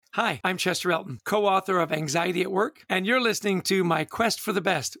Hi, I'm Chester Elton, co-author of Anxiety at Work, and you're listening to My Quest for the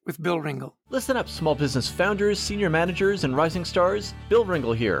Best with Bill Ringle. Listen up, small business founders, senior managers, and rising stars. Bill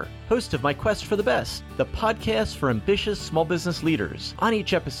Ringle here, host of My Quest for the Best, the podcast for ambitious small business leaders. On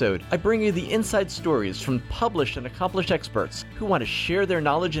each episode, I bring you the inside stories from published and accomplished experts who want to share their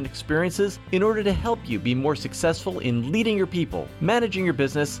knowledge and experiences in order to help you be more successful in leading your people, managing your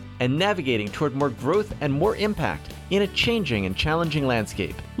business, and navigating toward more growth and more impact in a changing and challenging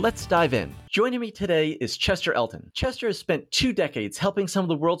landscape. Let's dive in. Joining me today is Chester Elton. Chester has spent 2 decades helping some of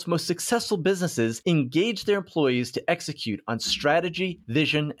the world's most successful businesses engage their employees to execute on strategy,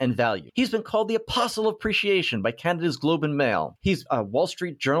 vision, and value. He's been called the Apostle of Appreciation by Canada's Globe and Mail. He's Wall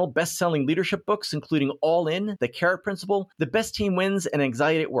Street Journal best-selling leadership books, including All In, The Carrot Principle, The Best Team Wins, and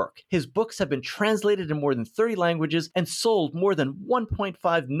Anxiety at Work. His books have been translated in more than 30 languages and sold more than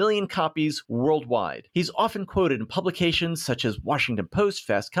 1.5 million copies worldwide. He's often quoted in publications such as Washington Post,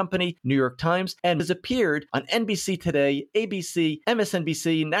 Fast Company, New York Times, and has appeared on NBC Today, ABC,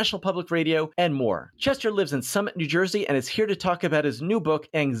 MSNBC, National Public Radio, and more. Chester lives in Summit, New Jersey, and is here to talk about his new book,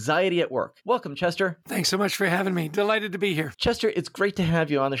 Anxiety at Work. Welcome, Chester. Thanks so much for having me. Delighted to be here. Chester, it's great to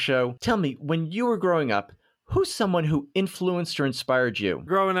have you on the show. Tell me, when you were growing up, who's someone who influenced or inspired you?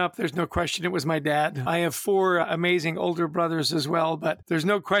 Growing up, there's no question it was my dad. I have 4 amazing older brothers as well, but there's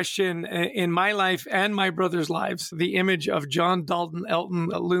no question in my life and my brothers' lives, the image of John Dalton Elton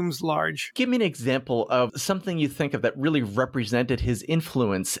looms large. Give me an example of something you think of that really represented his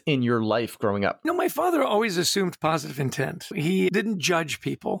influence in your life growing up. My father always assumed positive intent. He didn't judge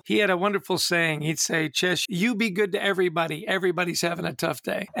people. He had a wonderful saying. He'd say, Chesh, you be good to everybody. Everybody's having a tough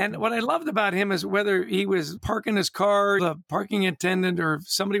day. And what I loved about him is whether he was parking his car, the parking attendant, or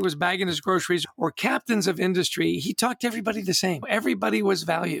somebody was bagging his groceries, or captains of industry, he talked to everybody the same. Everybody was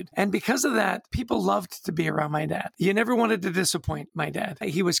valued. And because of that, people loved to be around my dad. You never wanted to disappoint my dad.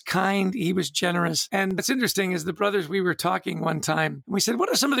 He was kind. He was generous. And what's interesting is the brothers, we were talking one time. We said, what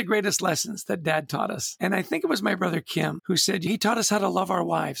are some of the greatest lessons that dad taught us? And I think it was my brother Kim who said, he taught us how to love our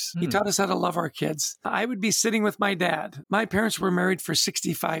wives. He taught us how to love our kids. I would be sitting with my dad. My parents were married for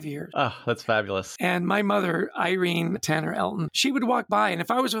 65 years. Oh, that's fabulous. And my mother, Irene Tanner Elton, she would walk by, and if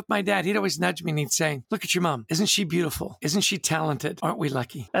I was with my dad, he'd always nudge me and he'd say, look at your mom. Isn't she beautiful? Isn't she talented? Aren't we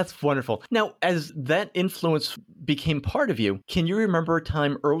lucky? That's wonderful. Now, as that influence became part of you, can you remember a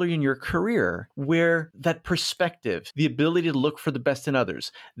time early in your career where that perspective, the ability to look for the best in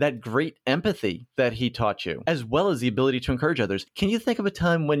others, that great empathy that he taught you, as well as the ability to encourage others, can you think of a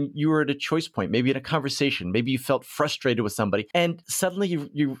time when you were at a choice point, maybe in a conversation, maybe you felt frustrated with somebody, and suddenly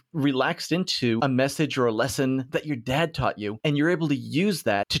you relaxed into a message or a lesson that your dad taught you, and you're able to use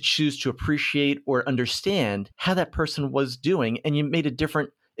that to choose to appreciate or understand how that person was doing, and you made it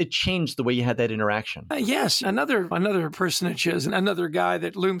changed the way you had that interaction? Yes. Another personage is another guy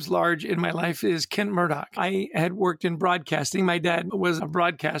that looms large in my life is Kent Murdoch. I had worked in broadcasting. My dad was a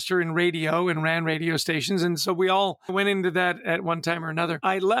broadcaster in radio and ran radio stations. And so we all went into that at one time or another.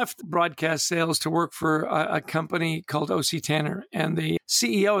 I left broadcast sales to work for a company called O.C. Tanner. And the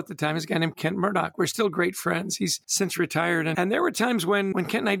CEO at the time is a guy named Kent Murdoch. We're still great friends. He's since retired. And there were times when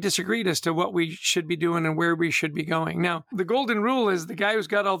Kent and I disagreed as to what we should be doing and where we should be going. Now, the golden rule is the guy who's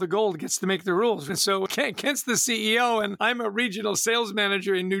got all the gold gets to make the rules. And so Kent's the CEO and I'm a regional sales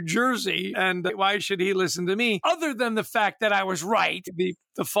manager in New Jersey. And why should he listen to me? Other than the fact that I was right,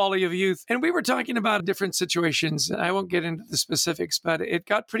 the folly of youth. And we were talking about different situations. I won't get into the specifics, but it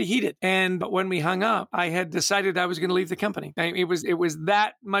got pretty heated. And when we hung up, I had decided I was going to leave the company. It was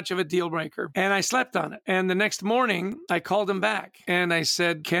that much of a deal breaker. And I slept on it. And the next morning, I called him back and I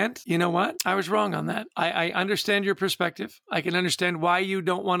said, Kent, you know what? I was wrong on that. I understand your perspective. I can understand why you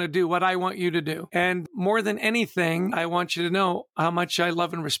don't want to do what I want you to do. And more than anything, I want you to know how much I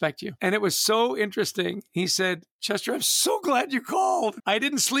love and respect you. And it was so interesting. He said, Chester, I'm so glad you called. I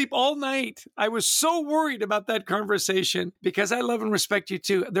didn't sleep all night. I was so worried about that conversation because I love and respect you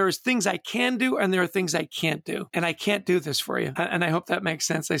too. There are things I can do and there are things I can't do. And I can't do this for you. And I hope that makes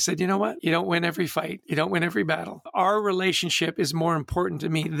sense. I said, you know what? You don't win every fight. You don't win every battle. Our relationship is more important to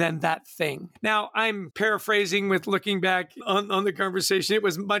me than that thing. Now, I'm paraphrasing with looking back on the conversation. It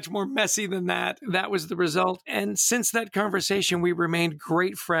was much more messy than that. That was the result. And since that conversation, we remained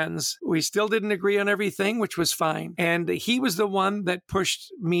great friends. We still didn't agree on everything, which was fine. mine. And he was the one that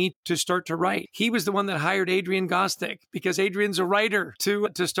pushed me to start to write. He was the one that hired Adrian Gostick because Adrian's a writer to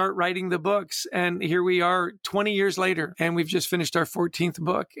start writing the books. And here we are 20 years later, and we've just finished our 14th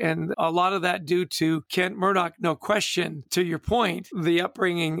book. And a lot of that due to Kent Murdoch, no question. To your point, the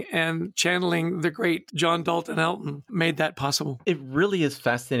upbringing and channeling the great John Dalton Elton made that possible. It really is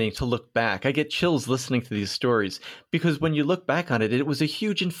fascinating to look back. I get chills listening to these stories because when you look back on it, it was a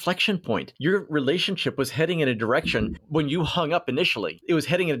huge inflection point. Your relationship was heading in a direction when you hung up initially. It was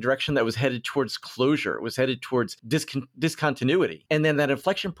heading in a direction that was headed towards closure. It was headed towards discontinuity. And then that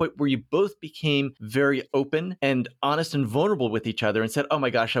inflection point where you both became very open and honest and vulnerable with each other and said, oh my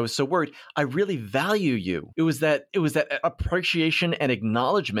gosh, I was so worried. I really value you. It was that appreciation and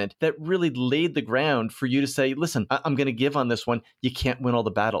acknowledgement that really laid the ground for you to say, listen, I'm going to give on this one. You can't win all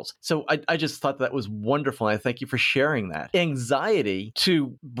the battles. So I just thought that was wonderful. And I thank you for sharing that. Anxiety,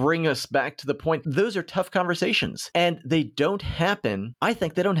 to bring us back to the point, those are tough conversations and they don't happen. I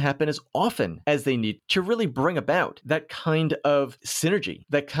think they don't happen as often as they need to really bring about that kind of synergy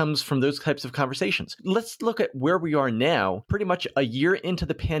that comes from those types of conversations. Let's look at where we are now, pretty much a year into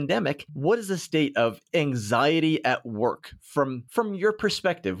the pandemic. What is the state of anxiety at work from your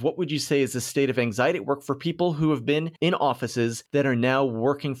perspective? What would you say is the state of anxiety at work for people who have been in offices that are now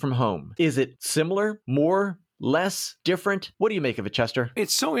working from home? Is it similar, more, less, different? What do you make of it, Chester?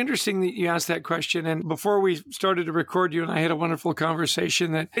 It's so interesting that you asked that question. And before we started to record, you and I had a wonderful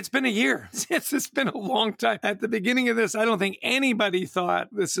conversation that it's been a year. It's been a long time. At the beginning of this, I don't think anybody thought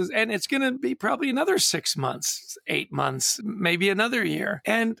this is, and it's going to be probably another 6 months, 8 months, maybe another year.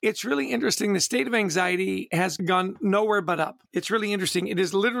 And it's really interesting. The state of anxiety has gone nowhere but up. It's really interesting. It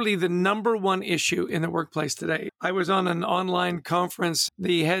is literally the number one issue in the workplace today. I was on an online conference.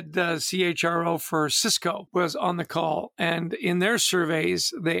 The head CHRO for Cisco was on the call. And in their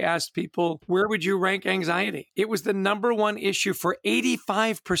surveys, they asked people, where would you rank anxiety? It was the number one issue for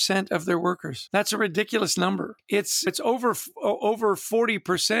 85% of their workers. That's a ridiculous number. It's over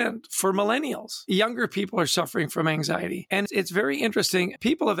 40% for millennials. Younger people are suffering from anxiety. And it's very interesting.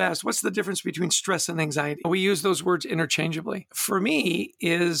 People have asked, what's the difference between stress and anxiety? We use those words interchangeably. For me,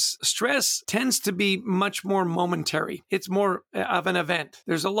 is stress tends to be much more momentary. It's more of an event.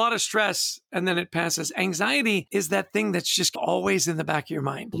 There's a lot of stress and then it passes. Anxiety is that thing that's just always in the back of your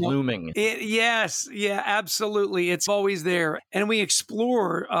mind. Looming. Yes. Yeah, absolutely. It's always there. And we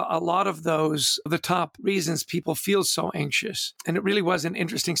explore a lot of those, the top reasons people feel so anxious. And it really was an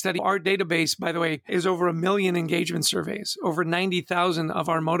interesting study. Our database, by the way, is over 1 million engagement surveys, over 90,000 of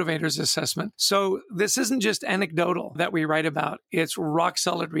our motivators assessment. So this isn't just anecdotal that we write about. It's rock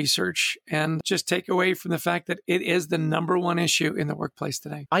solid research. And just take away from the fact that it is the number one issue in the workplace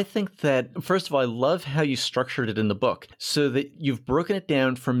today. I think that, first of all, I love how you structured it in the book so that you've broken it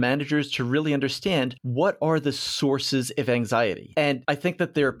down for managers to really understand what are the sources of anxiety. And I think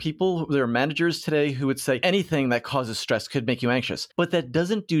that there are managers today who would say anything that causes stress could make you anxious, but that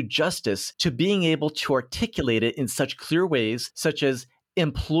doesn't do justice to being able to articulate it in such clear ways, such as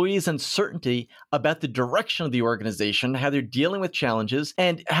employees' uncertainty about the direction of the organization, how they're dealing with challenges,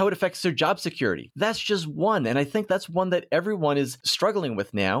 and how it affects their job security. That's just one. And I think that's one that everyone is struggling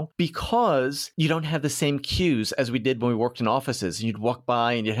with now because you don't have the same cues as we did when we worked in offices. And you'd walk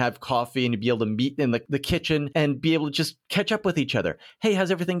by and you'd have coffee and you'd be able to meet in the kitchen and be able to just catch up with each other. Hey, how's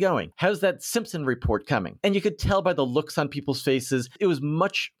everything going? How's that Simpson report coming? And you could tell by the looks on people's faces, it was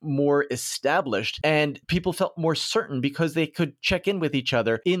much more established and people felt more certain because they could check in with each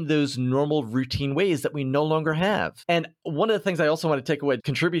other in those normal routine ways that we no longer have. And one of the things I also want to take away,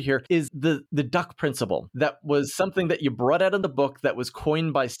 contribute here, is the duck principle. That was something that you brought out in the book that was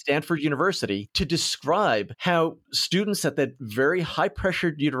coined by Stanford University to describe how students at that very high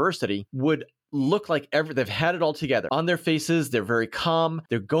pressured university would look like they've had it all together. On their faces, they're very calm.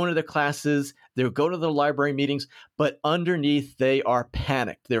 They're going to their classes. They're going to their library meetings. But underneath, they are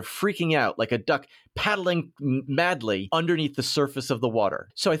panicked. They're freaking out like a duck paddling madly underneath the surface of the water.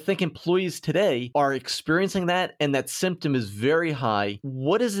 So I think employees today are experiencing that, and that symptom is very high.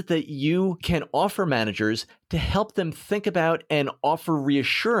 What is it that you can offer managers to help them think about and offer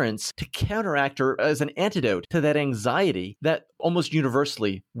reassurance to counteract or as an antidote to that anxiety that almost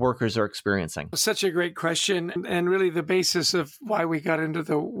universally workers are experiencing? Such a great question, and really the basis of why we got into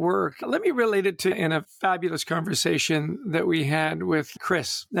the work. Let me relate related to in a fabulous conversation that we had with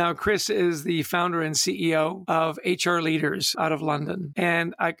Chris. Now, Chris is the founder and CEO of HR Leaders out of London.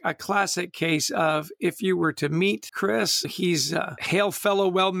 And a classic case of if you were to meet Chris, he's a hail fellow,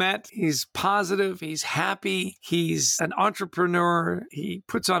 well met. He's positive. He's happy. He's an entrepreneur. He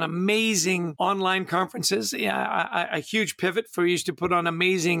puts on amazing online conferences. A huge pivot for he used to put on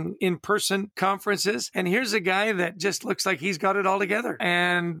amazing in-person conferences. And here's a guy that just looks like he's got it all together.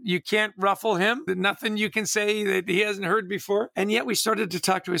 And you can't ruffle him. Nothing you can say that he hasn't heard before. And yet we started to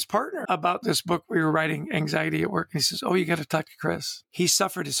talk to his partner about this book we were writing, Anxiety at Work. And he says, oh, you got to talk to Chris. He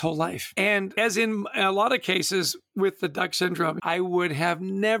suffered his whole life. And as in a lot of cases with the duck syndrome, I would have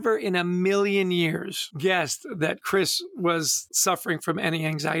never in a million years guessed that Chris was suffering from any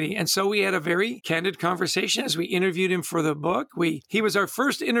anxiety. And so we had a very candid conversation as we interviewed him for the book. He was our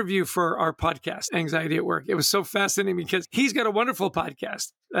first interview for our podcast, Anxiety at Work. It was so fascinating because he's got a wonderful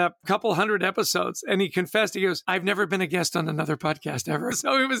podcast, a couple hundred episodes. And he confessed, he goes, I've never been a guest on another podcast ever.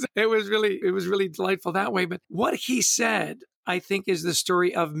 So it was really delightful that way. But what he said, I think, is the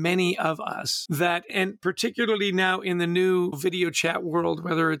story of many of us that, and particularly now in the new video chat world,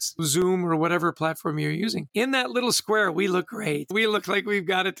 whether it's Zoom or whatever platform you're using, in that little square, we look great. We look like we've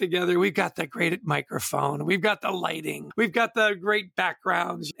got it together. We've got the great microphone. We've got the lighting. We've got the great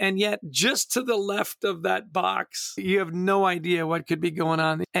backgrounds. And yet just to the left of that box, you have no idea what could be going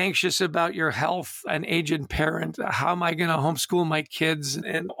on. Anxious about your health, an aged parent. How am I going to homeschool my kids?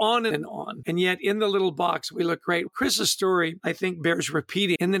 And on and on. And yet in the little box, we look great. Chris's story, I think, bears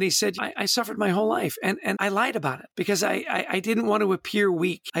repeating. And then he said, I suffered my whole life. And I lied about it because I didn't want to appear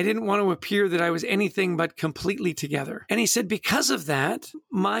weak. I didn't want to appear that I was anything but completely together. And he said, because of that,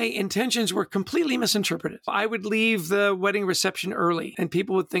 my intentions were completely misinterpreted. I would leave the wedding reception early and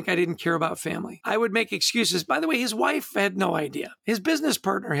people would think I didn't care about family. I would make excuses. By the way, his wife had no idea. His business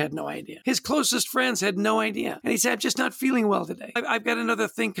partner had no idea. His closest friends had no idea. And he said, I'm just not feeling well today. I've got another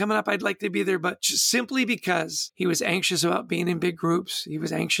thing coming up. I'd like to be there. But just simply because he was anxious about being in big groups, he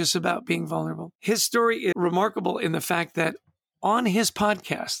was anxious about being vulnerable. His story is remarkable in the fact that on his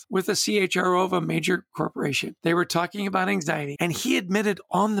podcast with a CHRO of a major corporation, they were talking about anxiety, and he admitted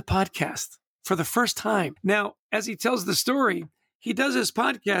on the podcast for the first time. Now, as he tells the story, he does his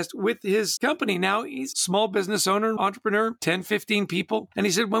podcast with his company. Now he's a small business owner, entrepreneur, 10, 15 people. And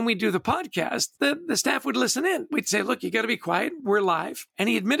he said, when we do the podcast, the staff would listen in. We'd say, look, you got to be quiet. We're live. And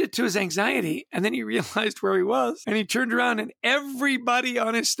he admitted to his anxiety. And then he realized where he was. And he turned around and everybody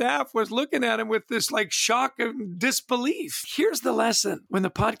on his staff was looking at him with this like shock and disbelief. Here's the lesson. When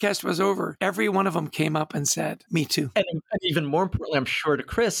the podcast was over, every one of them came up and said, me too. And even more importantly, I'm sure to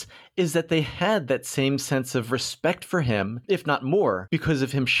Chris, is that they had that same sense of respect for him, if not more, because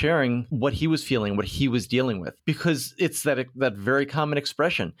of him sharing what he was feeling, what he was dealing with. Because it's that very common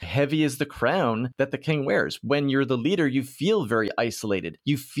expression, heavy is the crown that the king wears. When you're the leader, you feel very isolated.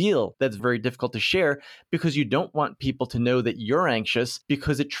 You feel that's very difficult to share because you don't want people to know that you're anxious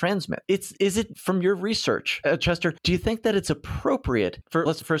because it transmits. Is it from your research, Chester, do you think that it's appropriate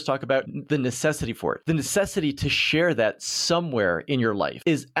let's first talk about the necessity for it. The necessity to share that somewhere in your life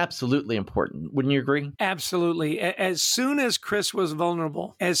is absolutely important. Wouldn't you agree? Absolutely. As soon as Chris was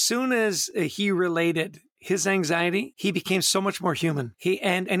vulnerable, as soon as he related his anxiety, he became so much more human.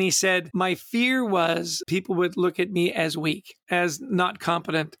 He said, my fear was people would look at me as weak, as not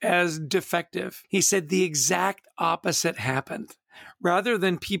competent, as defective. He said the exact opposite happened. Rather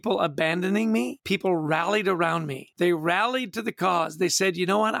than people abandoning me, people rallied around me. They rallied to the cause. They said, you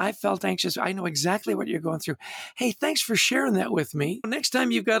know what? I felt anxious. I know exactly what you're going through. Hey, thanks for sharing that with me. Next time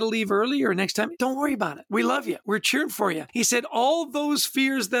you've got to leave early or next time, don't worry about it. We love you. We're cheering for you. He said, all those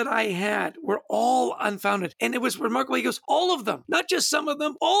fears that I had were all unfounded. And it was remarkable. He goes, all of them, not just some of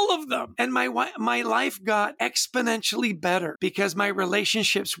them, all of them. And my life got exponentially better because my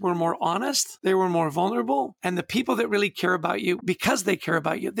relationships were more honest. They were more vulnerable. And the people that really care about you, because they care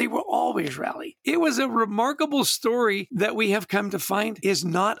about you, they will always rally. It was a remarkable story that we have come to find is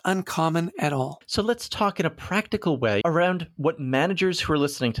not uncommon at all. So let's talk in a practical way around what managers who are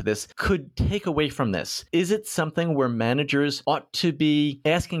listening to this could take away from this. Is it something where managers ought to be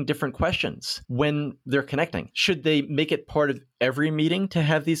asking different questions when they're connecting? Should they make it part of every meeting to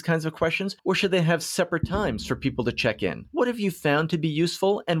have these kinds of questions, or should they have separate times for people to check in? What have you found to be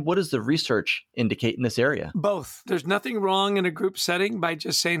useful, and what does the research indicate in this area? Both. There's nothing wrong in a group setting by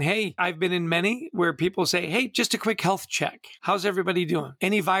just saying, hey, I've been in many where people say, hey, just a quick health check. How's everybody doing?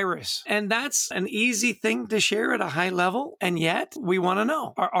 Any virus? And that's an easy thing to share at a high level. And yet we want to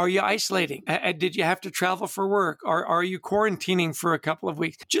know, are you isolating? Did you have to travel for work? Are you quarantining for a couple of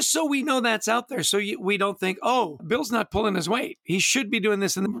weeks? Just so we know that's out there. So we don't think, oh, Bill's not pulling his weight. great. He should be doing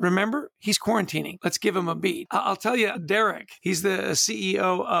this. And remember, he's quarantining. Let's give him a beat. I'll tell you, Derek, he's the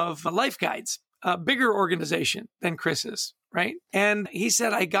CEO of Life Guides, a bigger organization than Chris's. Right. And he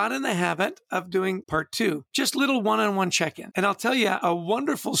said, I got in the habit of doing part 2, just little one-on-one check-in. And I'll tell you a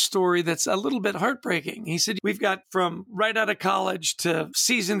wonderful story that's a little bit heartbreaking. He said, we've got from right out of college to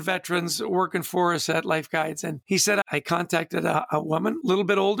seasoned veterans working for us at Life Guides. And he said, I contacted a woman, a little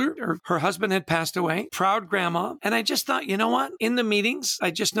bit older. Her husband had passed away, proud grandma. And I just thought, you know what? In the meetings,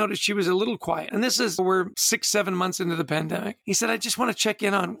 I just noticed she was a little quiet. And we're 6-7 months into the pandemic. He said, I just want to check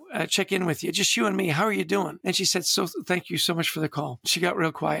in with you, just you and me. How are you doing? And she said, so thank you so much for the call. She got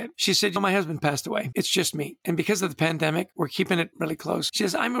real quiet. She said, my husband passed away. It's just me. And because of the pandemic, we're keeping it really close. She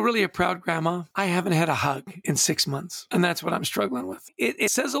says, I'm really a proud grandma. I haven't had a hug in 6 months. And that's what I'm struggling with. It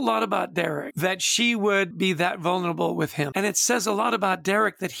says a lot about Derek that she would be that vulnerable with him. And it says a lot about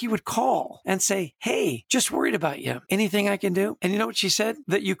Derek that he would call and say, hey, just worried about you. Anything I can do? And you know what she said?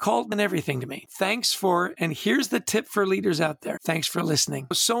 That you called and everything to me. Thanks for, and here's the tip for leaders out there. Thanks for listening.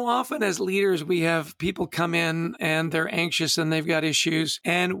 So often as leaders, we have people come in and they're anxious and they've got issues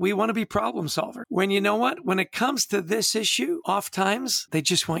and we want to be problem solver. When you know what? When it comes to this issue, oftentimes they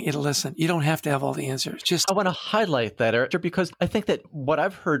just want you to listen. You don't have to have all the answers. I want to highlight that, Eric, because I think that what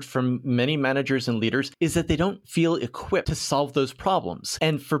I've heard from many managers and leaders is that they don't feel equipped to solve those problems.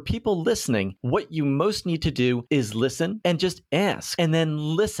 And for people listening, what you most need to do is listen and just ask and then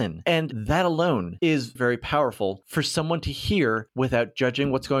listen. And that alone is very powerful for someone to hear without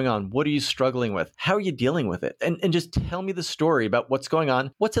judging what's going on. What are you struggling with? How are you dealing with it? And just tell me the story about what's going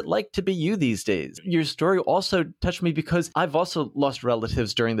on. What's it like to be you these days? Your story also touched me because I've also lost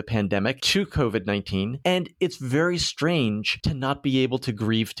relatives during the pandemic to COVID-19. And it's very strange to not be able to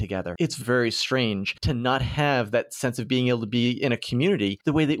grieve together. It's very strange to not have that sense of being able to be in a community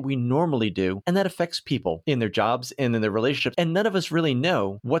the way that we normally do. And that affects people in their jobs and in their relationships. And none of us really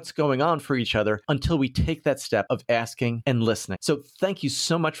know what's going on for each other until we take that step of asking and listening. So thank you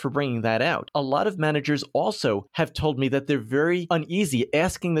so much for bringing that out. A lot of managers also have told me that they're very uneasy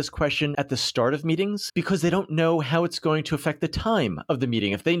asking this question at the start of meetings because they don't know how it's going to affect the time of the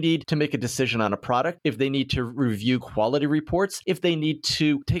meeting. If they need to make a decision on a product, if they need to review quality reports, if they need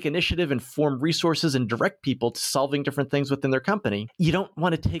to take initiative and form resources and direct people to solving different things within their company, you don't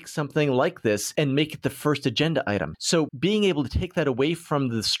want to take something like this and make it the first agenda item. So being able to take that away from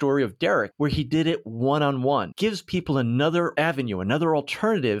the story of Derek, where he did it one-on-one, gives people another avenue, another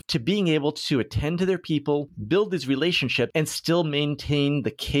alternative to being able to attend to their people, build these relationships, and still maintain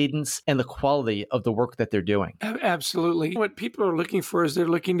the cadence and the quality of the work that they're doing. Absolutely. What people are looking for is they're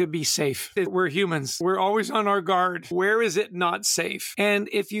looking to be safe. We're humans. We're always on our guard. Where is it not safe? And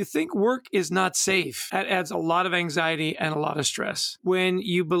if you think work is not safe, that adds a lot of anxiety and a lot of stress. When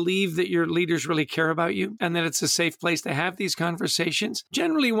you believe that your leaders really care about you and that it's a safe place to have these conversations,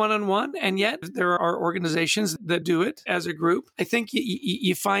 generally one-on-one, and yet there are organizations that do it as a group. I think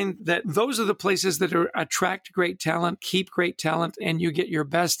you find that those are the places that attract great talent, keep great talent, and you get your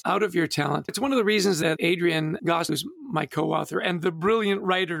best out of your talent. It's one of the reasons that Adrian Goss, who's my co-author and the brilliant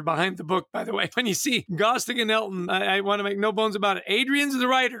writer behind the book, by the way, when you see Gostick and Elton, I want to make no bones about it. Adrian's the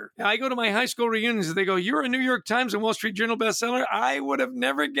writer. I go to my high school reunions and they go, you're a New York Times and Wall Street Journal bestseller? I would have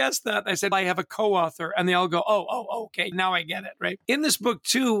never guessed that. I said, I have a co-author. And they all go, oh, okay. Now I get it, right? In this book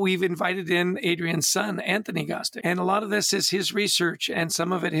too, we've invited in Adrian's son, Anthony Gostick. And a lot of this is his research and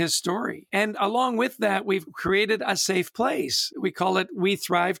some of it his story. And along with that, we've created a safe place. We call it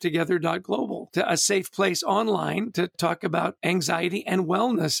WeThriveTogether.global, a safe place online to talk about anxiety and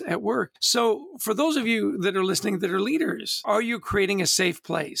wellness at work. So for those of you that are listening that are leaders, are you creating a safe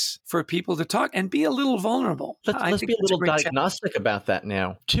place for people to talk and be a little vulnerable? Let's be a little diagnostic about that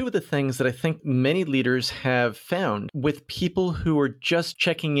now. Two of the things that I think many leaders have found with people who are just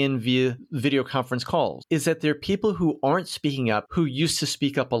checking in via video conference calls is that there are people who aren't speaking up, who used to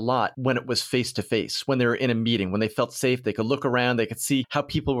speak up a lot when it was face-to-face, when they were in a meeting, when they felt safe, they could look around, they could see how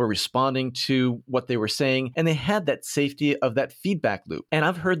people were responding to what they were saying, and they had that safety of that feedback loop. And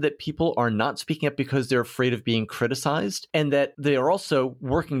I've heard that people are not speaking up because they're afraid of being criticized, and that they are also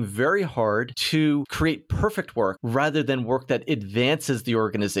working very hard to create perfect work rather than work that advances the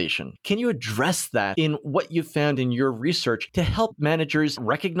organization. Can you address that in what you found in your research to help managers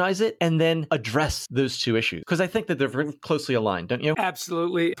recognize it and then address those two issues? Because I think that they're very closely aligned, don't you?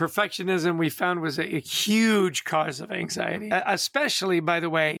 Absolutely. Perfectionism we found was a huge cause of anxiety, especially, by the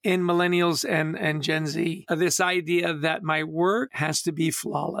way, in millennials and Gen Z. This idea idea that my work has to be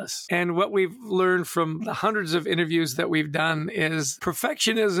flawless. And what we've learned from the hundreds of interviews that we've done is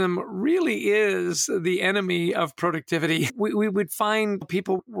perfectionism really is the enemy of productivity. We would find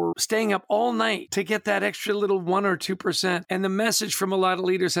people were staying up all night to get that extra little 1 or 2%. And the message from a lot of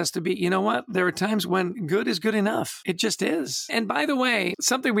leaders has to be, you know what? There are times when good is good enough. It just is. And by the way,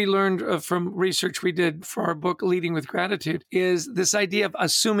 something we learned from research we did for our book, Leading with Gratitude, is this idea of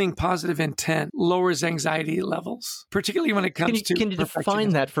assuming positive intent lowers anxiety levels, particularly when it comes to Can you define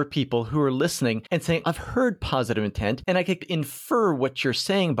that for people who are listening and saying, I've heard positive intent and I could infer what you're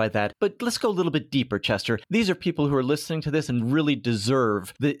saying by that, but let's go a little bit deeper, Chester. These are people who are listening to this and really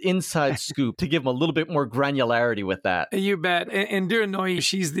deserve the inside scoop to give them a little bit more granularity with that. You bet. Indira Nooyi,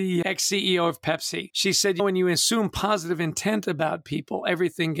 she's the ex-CEO of Pepsi. She said, when you assume positive intent about people,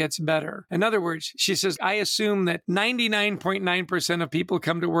 everything gets better. In other words, she says, I assume that 99.9% of people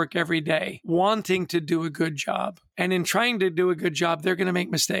come to work every day wanting to do a good job. And in trying to do a good job, they're going to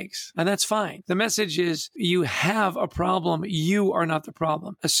make mistakes. And that's fine. The message is you have a problem. You are not the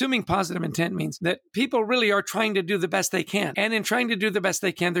problem. Assuming positive intent means that people really are trying to do the best they can. And in trying to do the best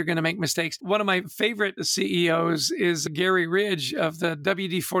they can, they're going to make mistakes. One of my favorite CEOs is Gary Ridge of the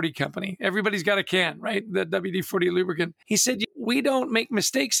WD-40 company. Everybody's got a can, right? The WD-40 lubricant. He said, we don't make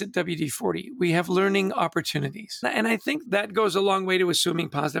mistakes at WD-40. We have learning opportunities. And I think that goes a long way to assuming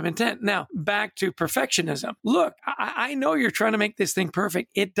positive intent. Now, back to perfectionism. Look, I know you're trying to make this thing perfect.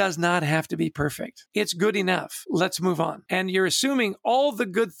 It does not have to be perfect. It's good enough. Let's move on. And you're assuming all the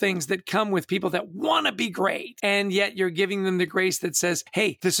good things that come with people that want to be great. And yet you're giving them the grace that says,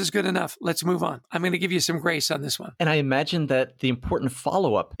 hey, this is good enough. Let's move on. I'm going to give you some grace on this one. And I imagine that the important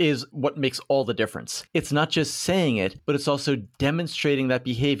follow-up is what makes all the difference. It's not just saying it, but it's also demonstrating that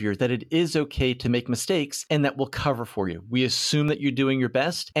behavior, that it is okay to make mistakes, and that will cover for you. We assume that you're doing your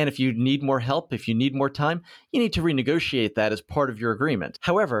best. And if you need more help, if you need more time, you need to renegotiate that as part of your agreement.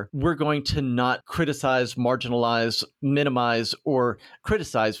 However, we're going to not criticize, marginalize, minimize, or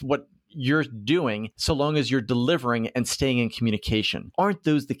criticize what you're doing so long as you're delivering and staying in communication. Aren't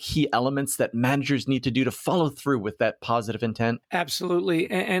those the key elements that managers need to do to follow through with that positive intent?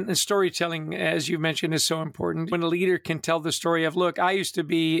 Absolutely. And the storytelling, as you mentioned, is so important. When a leader can tell the story of, look, I used to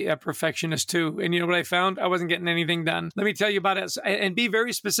be a perfectionist too. And you know what I found? I wasn't getting anything done. Let me tell you about it and be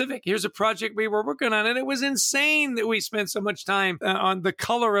very specific. Here's a project we were working on, and it was insane that we spent so much time on the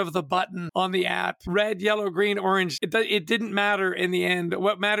color of the button on the app, red, yellow, green, orange. It didn't matter in the end.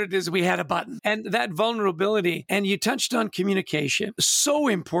 What mattered is we had a button. And that vulnerability, and you touched on communication, so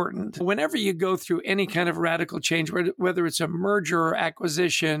important. Whenever you go through any kind of radical change, whether it's a merger or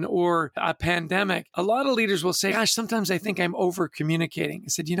acquisition or a pandemic, a lot of leaders will say, gosh, sometimes I think I'm over communicating. I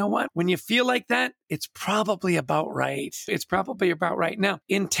said, you know what? When you feel like that, it's probably about right. It's probably about right. Now,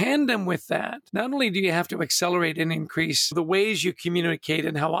 in tandem with that, not only do you have to accelerate and increase the ways you communicate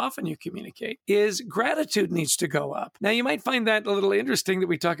and how often you communicate, is gratitude needs to go up. Now, you might find that a little interesting that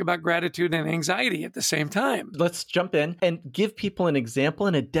we talk about gratitude and anxiety at the same time. Let's jump in and give people an example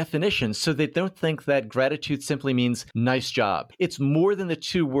and a definition so they don't think that gratitude simply means nice job. It's more than the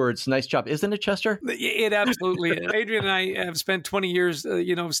two words, nice job. Isn't it, Chester? It absolutely is. Adrian and I have spent 20 years,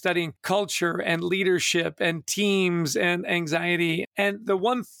 studying culture and leadership and teams and anxiety. And the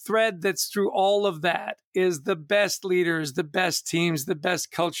one thread that's through all of that is the best leaders, the best teams, the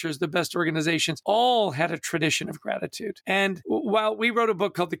best cultures, the best organizations all had a tradition of gratitude. And while we wrote a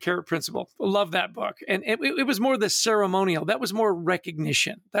book called The Carrot Principle, love that book. And it was more the ceremonial. That was more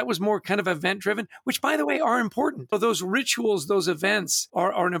recognition. That was more kind of event driven, which by the way are important. So those rituals, those events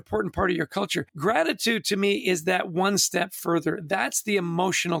are an important part of your culture. Gratitude to me is that one step further. That's the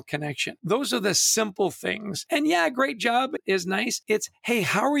emotional connection. Those are the simple things. And yeah, great job is nice. It's, hey,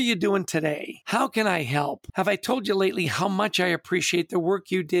 how are you doing today? How can I help? Have I told you lately how much I appreciate the work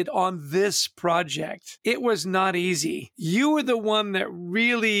you did on this project? It was not easy. You were the one that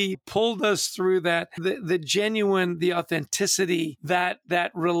really pulled us through that, the genuine, the authenticity, that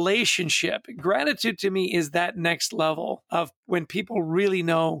relationship. Gratitude to me is that next level of when people really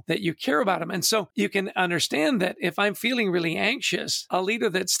know that you care about them. And so you can understand that if I'm feeling really anxious, a leader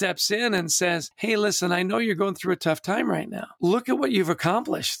that steps in and says, hey, listen, I know you're going through a tough time right now. Look at what you've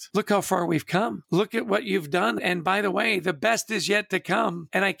accomplished. Look how far we've come. Look at what you've done. And by the way, the best is yet to come.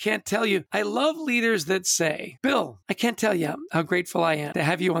 And I can't tell you, I love leaders that say, Bill, I can't tell you how grateful I am to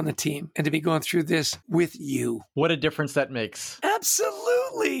have you on the team and to be going through this with you. What a difference that makes.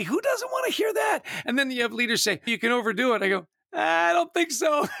 Absolutely. Who doesn't want to hear that? And then you have leaders say, you can overdo it. I go, I don't think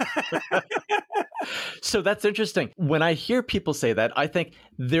so. So that's interesting. When I hear people say that, I think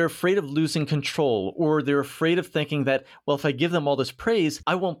they're afraid of losing control, or they're afraid of thinking that, well, if I give them all this praise,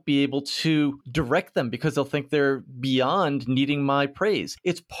 I won't be able to direct them because they'll think they're beyond needing my praise.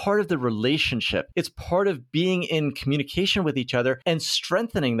 It's part of the relationship. It's part of being in communication with each other and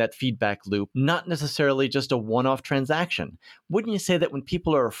strengthening that feedback loop, not necessarily just a one-off transaction. Wouldn't you say that when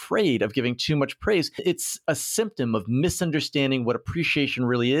people are afraid of giving too much praise, it's a symptom of misunderstanding what appreciation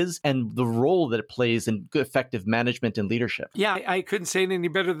really is and the role that it plays in good, effective management and leadership? Yeah, I couldn't say it any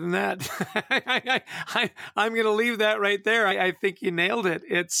better than that. I'm going to leave that right there. I think you nailed it.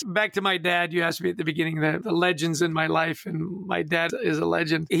 It's back to my dad. You asked me at the beginning, the legends in my life, and my dad is a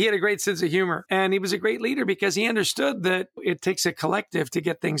legend. He had a great sense of humor, and he was a great leader because he understood that it takes a collective to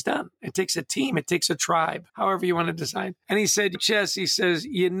get things done. It takes a team. It takes a tribe, however you want to decide. And he said, Chess, he says,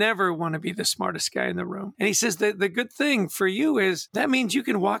 you never want to be the smartest guy in the room. And he says, the good thing for you is that means you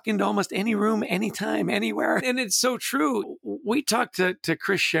can walk into almost any room, anytime, anywhere. And it's so true. We talked to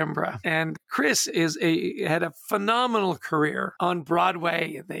Chris Schembra, and Chris had a phenomenal career on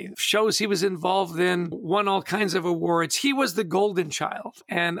Broadway. The shows he was involved in won all kinds of awards. He was the golden child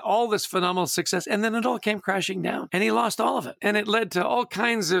and all this phenomenal success. And then it all came crashing down and he lost all of it. And it led to all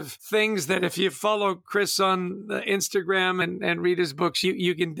kinds of things that if you follow Chris on Instagram and read his books,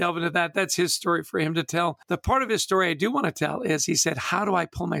 you can delve into that. That's his story for him to tell. The part of his story I do want to tell is he said, how do I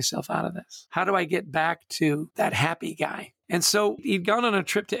pull myself out of this? How do I get back to that happy guy? And so he'd gone on a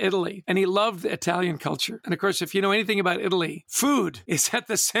trip to Italy and he loved the Italian culture. And of course, if you know anything about Italy, food is at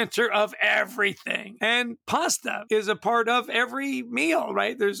the center of everything. And pasta is a part of every meal,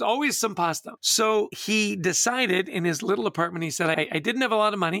 right? There's always some pasta. So he decided in his little apartment, he said, I didn't have a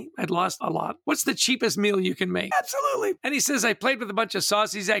lot of money. I'd lost a lot. What's the cheapest meal you can make? Absolutely. And he says, I played with a bunch of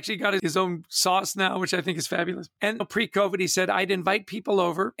sauce. He's actually got his own sauce now, which I think is fabulous. And pre-COVID, he said, I'd invite people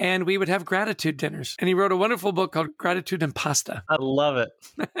over and we would have gratitude dinners. And he wrote a wonderful book called Gratitude and Pasta. I love it.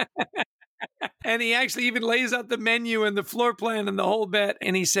 And he actually even lays out the menu and the floor plan and the whole bit.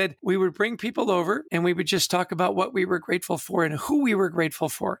 And he said, we would bring people over and we would just talk about what we were grateful for and who we were grateful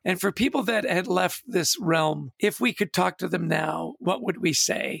for. And for people that had left this realm, if we could talk to them now, what would we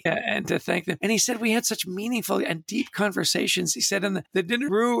say? And to thank them. And he said, we had such meaningful and deep conversations. He said, and the dinner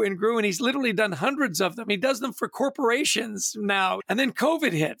grew and grew, and he's literally done hundreds of them. He does them for corporations now. And then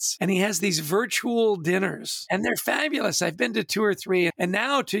COVID hits and he has these virtual dinners and they're fabulous. I've been to 2 or 3. And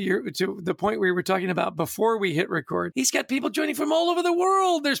now to the point we were talking about before we hit record, he's got people joining from all over the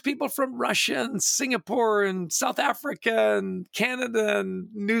world. There's people from Russia and Singapore and South Africa and Canada and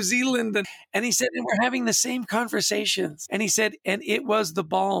New Zealand. And he said, and we're having the same conversations. And he said, and it was the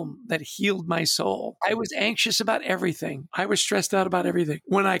balm that healed my soul. I was anxious about everything. I was stressed out about everything.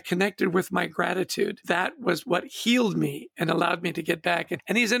 When I connected with my gratitude, that was what healed me and allowed me to get back.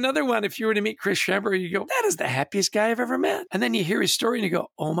 And he's another one. If you were to meet Chris Schembra, you go, that is the happiest guy I've ever met. And then you hear his story and you go,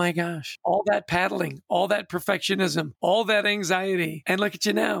 oh my gosh, all that paddling, all that perfectionism, all that anxiety. And look at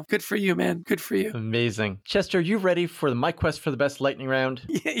you now. Good for you, man. Good for you. Amazing. Chester, are you ready for the My Quest for the Best lightning round?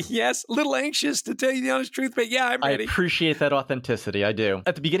 Yes. A little anxious to tell you the honest truth, but yeah, I'm ready. I appreciate that authenticity. I do.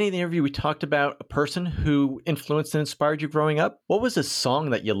 At the beginning of the interview, we talked about a person who influenced and inspired you growing up. What was a song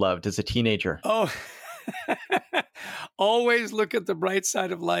that you loved as a teenager? Oh, always look at the bright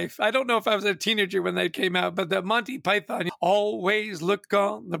side of life. I don't know if I was a teenager when that came out, but the Monty Python, always look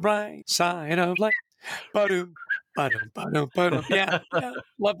on the bright side of life. Ba-doom, ba-doom, ba-doom, ba-doom. Yeah,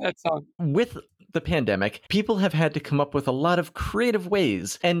 love that song. With the pandemic, people have had to come up with a lot of creative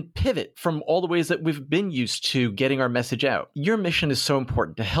ways and pivot from all the ways that we've been used to getting our message out. Your mission is so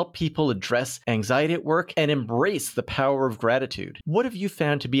important to help people address anxiety at work and embrace the power of gratitude. What have you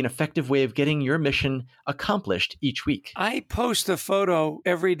found to be an effective way of getting your mission accomplished each week? I post a photo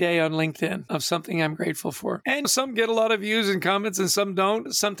every day on LinkedIn of something I'm grateful for. And some get a lot of views and comments and some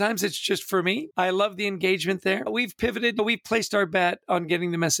don't. Sometimes it's just for me. I love the engagement there. We've pivoted. We've placed our bet on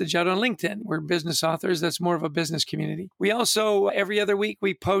getting the message out on LinkedIn. We're business authors. That's more of a business community. We also, every other week,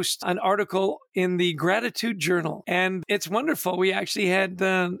 we post an article in the Gratitude Journal. And it's wonderful. We actually had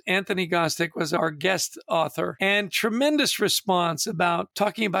Anthony Gostick was our guest author, and tremendous response about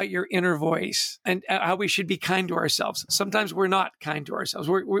talking about your inner voice and how we should be kind to ourselves. Sometimes we're not kind to ourselves.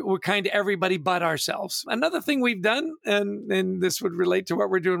 We're kind to everybody but ourselves. Another thing we've done, and this would relate to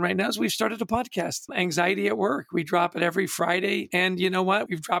what we're doing right now, is we've started a podcast, Anxiety at Work. We drop it every Friday. And you know what?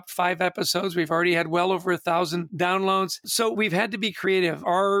 We've dropped 5 episodes. We've already had well over 1,000 downloads. So we've had to be creative.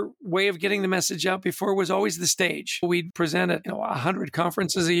 Our way of getting the message message out before was always the stage. We'd present at 100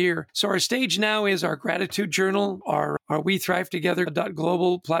 conferences a year. So our stage now is our gratitude journal, our We Thrive Together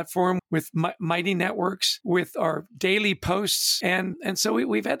global platform with Mighty Networks, with our daily posts. And so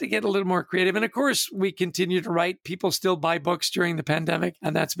we've had to get a little more creative. And of course, we continue to write. People still buy books during the pandemic,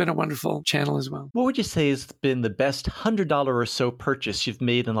 and that's been a wonderful channel as well. What would you say has been the best $100 or so purchase you've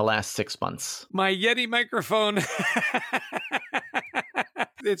made in the last 6 months? My Yeti microphone.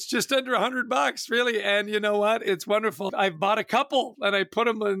 It's just under $100, really. And you know what? It's wonderful. I've bought a couple and I put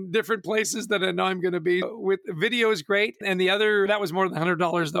them in different places that I know I'm going to be. With video is great. And the other, that was more than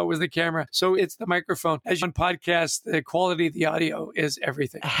 $100 though, was the camera. So it's the microphone. As you on podcasts, the quality of the audio is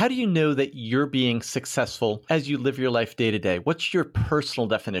everything. How do you know that you're being successful as you live your life day to day? What's your personal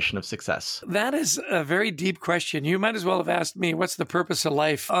definition of success? That is a very deep question. You might as well have asked me, what's the purpose of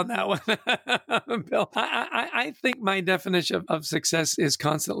life on that one, Bill? I think my definition of success is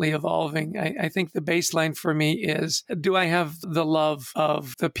constantly evolving. I think the baseline for me is, do I have the love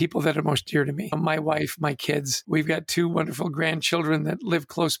of the people that are most dear to me? My wife, my kids. We've got 2 wonderful grandchildren that live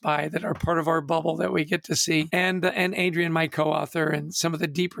close by that are part of our bubble that we get to see. And Adrian, my co-author, and some of the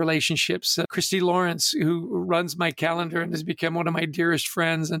deep relationships. Christy Lawrence, who runs my calendar and has become one of my dearest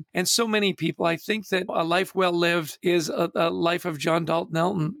friends. And so many people. I think that a life well lived is a life of John Dalton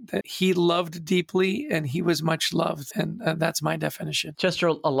Elton, that he loved deeply and he was much loved. And that's my definition. Chester,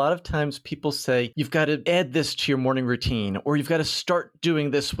 a lot of times people say, you've got to add this to your morning routine, or you've got to start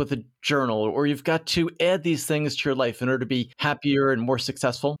doing this with a journal, or you've got to add these things to your life in order to be happier and more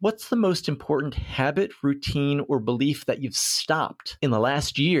successful. What's the most important habit, routine, or belief that you've stopped in the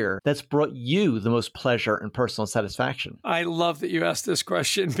last year that's brought you the most pleasure and personal satisfaction? I love that you asked this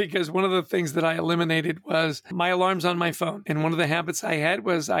question, because one of the things that I eliminated was my alarms on my phone. And one of the habits I had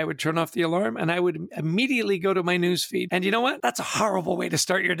was I would turn off the alarm and I would immediately go to my news feed. And you know what? That's a horrible way to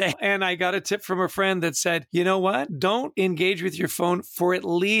start your day. And I got a tip from a friend that said, you know what? Don't engage with your phone for at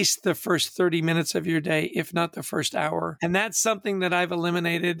least the first 30 minutes of your day, if not the first hour. And that's something that I've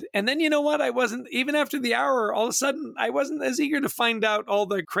eliminated. And then you know what? I wasn't, even after the hour, all of a sudden, I wasn't as eager to find out all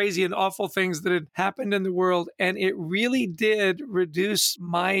the crazy and awful things that had happened in the world. And it really did reduce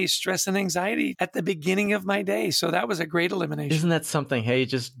my stress and anxiety at the beginning of my day. So that was a great elimination. Isn't that something? Hey,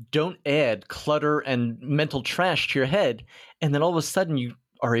 just don't add clutter and mental trash to your head. And then all of a sudden you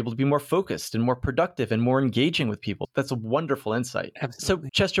are able to be more focused and more productive and more engaging with people. That's a wonderful insight. Absolutely. So,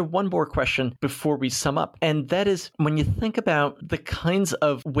 Chester, one more question before we sum up. And that is, when you think about the kinds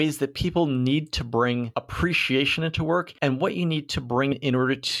of ways that people need to bring appreciation into work and what you need to bring in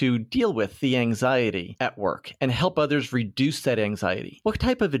order to deal with the anxiety at work and help others reduce that anxiety, what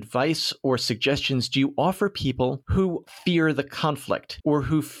type of advice or suggestions do you offer people who fear the conflict or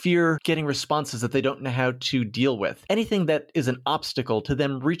who fear getting responses that they don't know how to deal with? Anything that is an obstacle to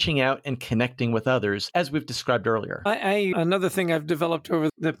them reaching out and connecting with others, as we've described earlier. Another thing I've developed over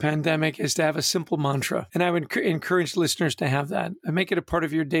the pandemic is to have a simple mantra. And I would encourage listeners to have that and make it a part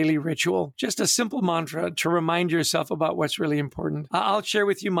of your daily ritual. Just a simple mantra to remind yourself about what's really important. I'll share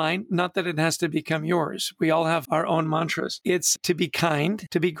with you mine, not that it has to become yours. We all have our own mantras. It's to be kind,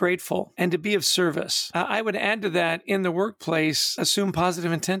 to be grateful, and to be of service. I would add to that, in the workplace, assume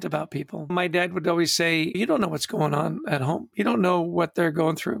positive intent about people. My dad would always say, you don't know what's going on at home. You don't know what they're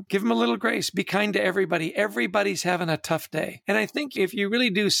going through. Give them a little grace. Be kind to everybody. Everybody's having a tough day. And I think if you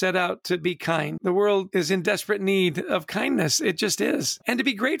really do set out to be kind, the world is in desperate need of kindness. It just is. And to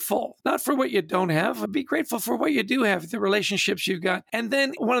be grateful, not for what you don't have, be grateful for what you do have, the relationships you've got. And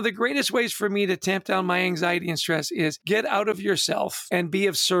then one of the greatest ways for me to tamp down my anxiety and stress is get out of yourself and be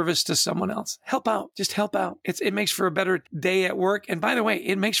of service to someone else. Help out. Just help out. It makes for a better day at work. And by the way,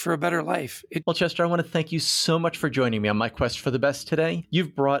 it makes for a better life. Well, Chester, I want to thank you so much for joining me on my quest for the best today.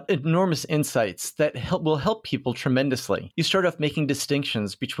 You've brought enormous insights that will help people tremendously. You start off making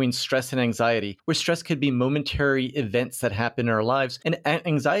distinctions between stress and anxiety, where stress could be momentary events that happen in our lives, and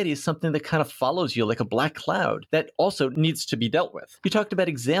anxiety is something that kind of follows you like a black cloud that also needs to be dealt with. You talked about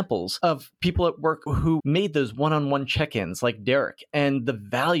examples of people at work who made those one-on-one check-ins, like Derek, and the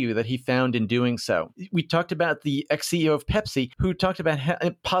value that he found in doing so. We talked about the ex-CEO of Pepsi, who talked about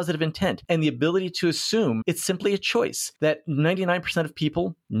positive intent and the ability to assume it's simply a choice, that 99% of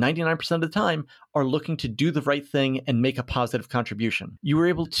people, 99% of the time, are looking to do the right thing and make a positive contribution. You were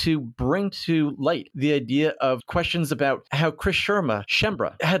able to bring to light the idea of questions about how Chris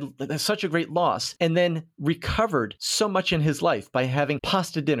Schembra had such a great loss and then recovered so much in his life by having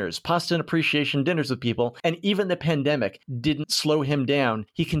pasta and appreciation dinners with people. And even the pandemic didn't slow him down.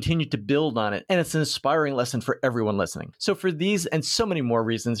 He continued to build on it. And it's an inspiring lesson for everyone listening. So for these and so many more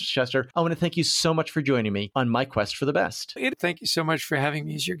reasons, Chester, I want to thank you so much for joining me on my quest for the best. Thank you so much for having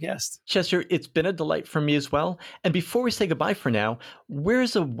me. always your guest. Chester, it's been a delight for me as well. And before we say goodbye for now,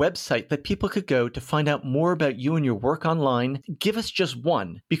 where's a website that people could go to find out more about you and your work online? Give us just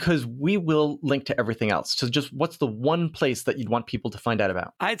one, because we will link to everything else. So just what's the one place that you'd want people to find out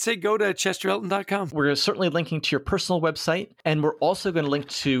about? I'd say go to chesterelton.com. We're certainly linking to your personal website, and we're also going to link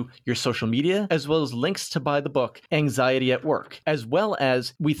to your social media, as well as links to buy the book, Anxiety at Work, as well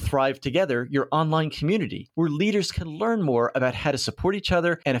as We Thrive Together, your online community, where leaders can learn more about how to support each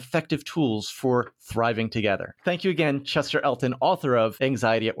other and effective tools for thriving together. Thank you again, Chester Elton, author of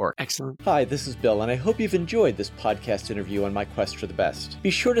Anxiety at Work. Excellent. Hi, this is Bill, and I hope you've enjoyed this podcast interview on my quest for the best. Be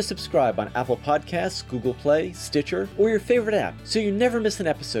sure to subscribe on Apple Podcasts, Google Play, Stitcher, or your favorite app, so you never miss an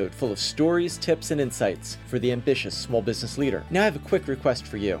episode full of stories, tips, and insights for the ambitious small business leader. Now I have a quick request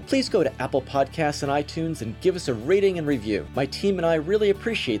for you. Please go to Apple Podcasts and iTunes and give us a rating and review. My team and I really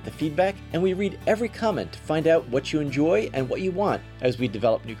appreciate the feedback, and we read every comment to find out what you enjoy and what you want as we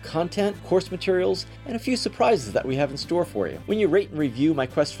develop new content, course materials, and a few surprises that we have in store for you. When you rate and review My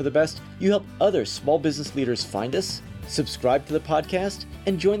Quest for the Best, you help other small business leaders find us, subscribe to the podcast,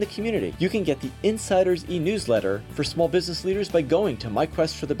 and join the community. You can get the Insiders e-newsletter for small business leaders by going to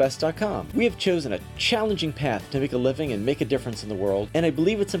myquestforthebest.com. We have chosen a challenging path to make a living and make a difference in the world, and I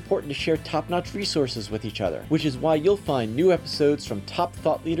believe it's important to share top-notch resources with each other, which is why you'll find new episodes from top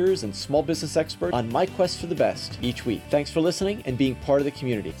thought leaders and small business experts on My Quest for the Best each week. Thanks for listening and being part of the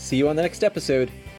community. See you on the next episode.